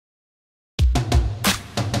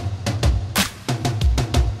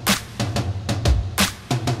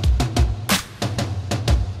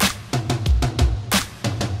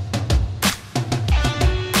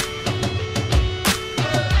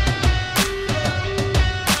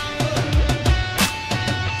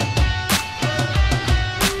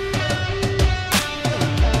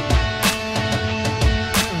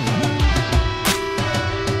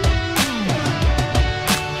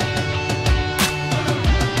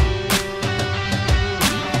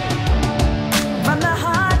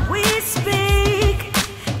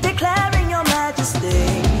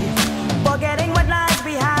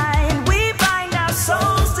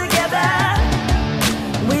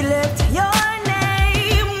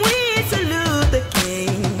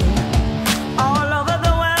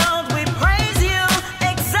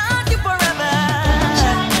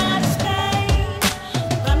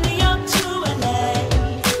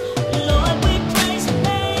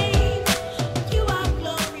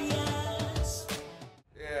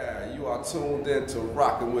tuned in to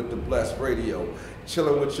Rockin' with the Blessed Radio.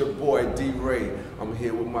 Chilling with your boy D-Ray. I'm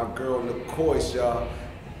here with my girl Nicois, y'all.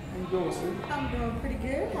 How you doing, sis? I'm doing pretty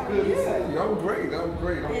good. How are Good you? to see you. I'm great.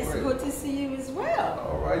 It's good to see you as well.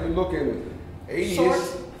 All right, you looking 80-ish.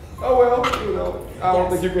 Short. Oh well, you know, I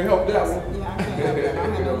don't think you can help that one. Yeah, I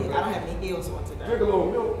can't help that. I don't have any heels on today. Drink a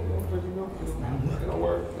little milk. Drink milk. It don't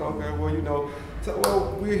work. Okay, well, you know.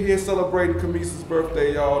 Well, we're here celebrating Camisa's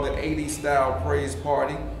birthday, y'all, the 80s style praise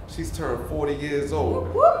party. She's turned 40 years old.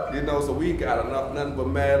 Whoop, whoop. You know, so we got nothing but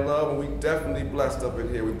mad love, and we definitely blessed up in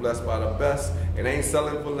here. We blessed by the best, and ain't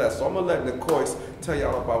selling for less. So I'm gonna let Nicois tell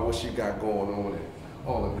y'all about what she got going on and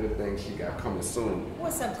all the good things she got coming soon.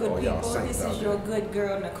 What's up, good people? This is your good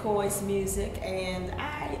girl, NicoisMusic, and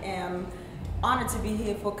I am honored to be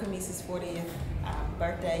here for Camisa's 40th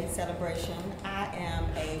birthday celebration. I am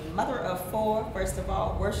a mother of 4, first of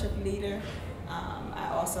all, worship leader. I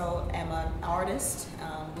also am an artist,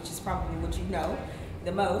 which is probably what you know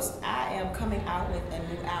the most. I am coming out with a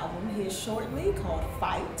new album here shortly called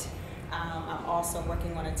Fight. I'm also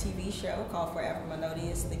working on a TV show called Forever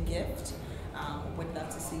Melodious, The Gift. Would love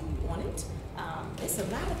to see you on it. It's a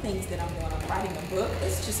lot of things that I'm doing. I'm writing a book.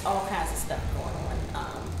 It's just all kinds of stuff going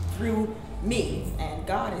on through me, and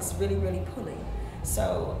God is really, really pulling.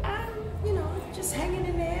 So I'm, you know, just hanging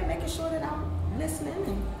in there, making sure that I'm listening,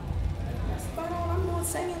 and that's about all I'm doing,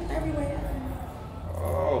 singing everywhere.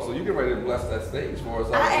 Oh, so you get ready to bless that stage for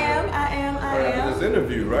us? I am. Right after this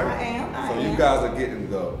interview, right? I am. So you guys are getting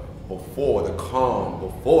the before the calm,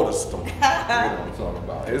 before the storm. You know what I'm talking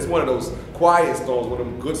about. And it's one of those quiet storms, one of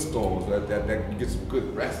them good storms that you get some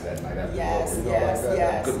good rest that night after. Yes, you know, yes, like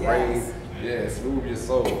that good yes. rain. Yeah, smooth your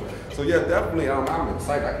soul. So yeah, definitely. I'm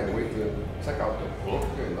excited. I can't wait to check out the book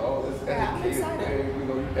and all this educated thing. You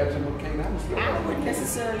know, you educated. I wouldn't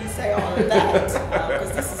necessarily say all of that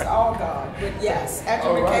because this is all God. But yes,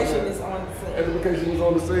 education is on the scene. Education is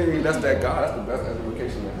on the scene. That's that God. That's the best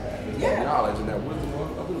education to have. It's Yeah. that knowledge and that wisdom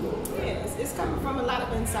of the Lord. Right? Yeah, it's coming from a lot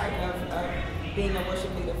of insight of being a worship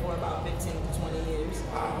leader for about 15 to 20 years.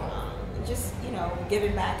 Just, you know,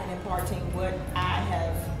 giving back and imparting what I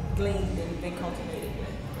have gleaned and been cultivated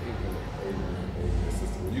with. Amen.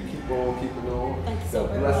 Sister, you keep on keeping on. Thank you so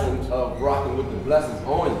The blessing of rocking with the blessings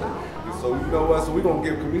on you. So you know what? So we're gonna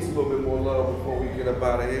give Camisa a little bit more love before we get up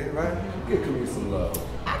out of here, right? Give Camisa some love.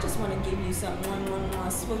 I just want to give you some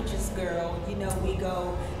 111 smooches, girl. You know, we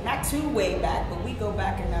go not too way back, but we go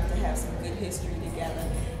back enough to have some good history together.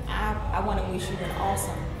 I want to wish you an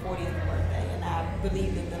awesome 40th birthday, and I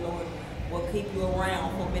believe that the Lord will keep you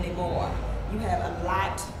around for many more. You have a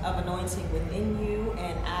lot of anointing within you,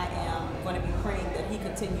 and I am going to be praying that He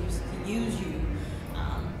continues to use you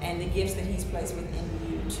and the gifts that He's placed within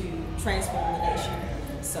you to transform the nation.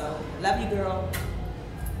 So, love you, girl.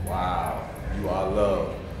 Wow, you are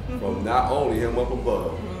loved from not only Him up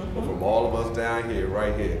above, but from all of us down here,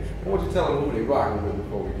 right here. I want you to tell them who they rocking with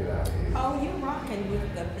before we get out of here. Oh, you're rocking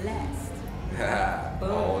with the blessed.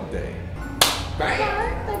 All day. Bam. All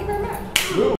right, thank you very much.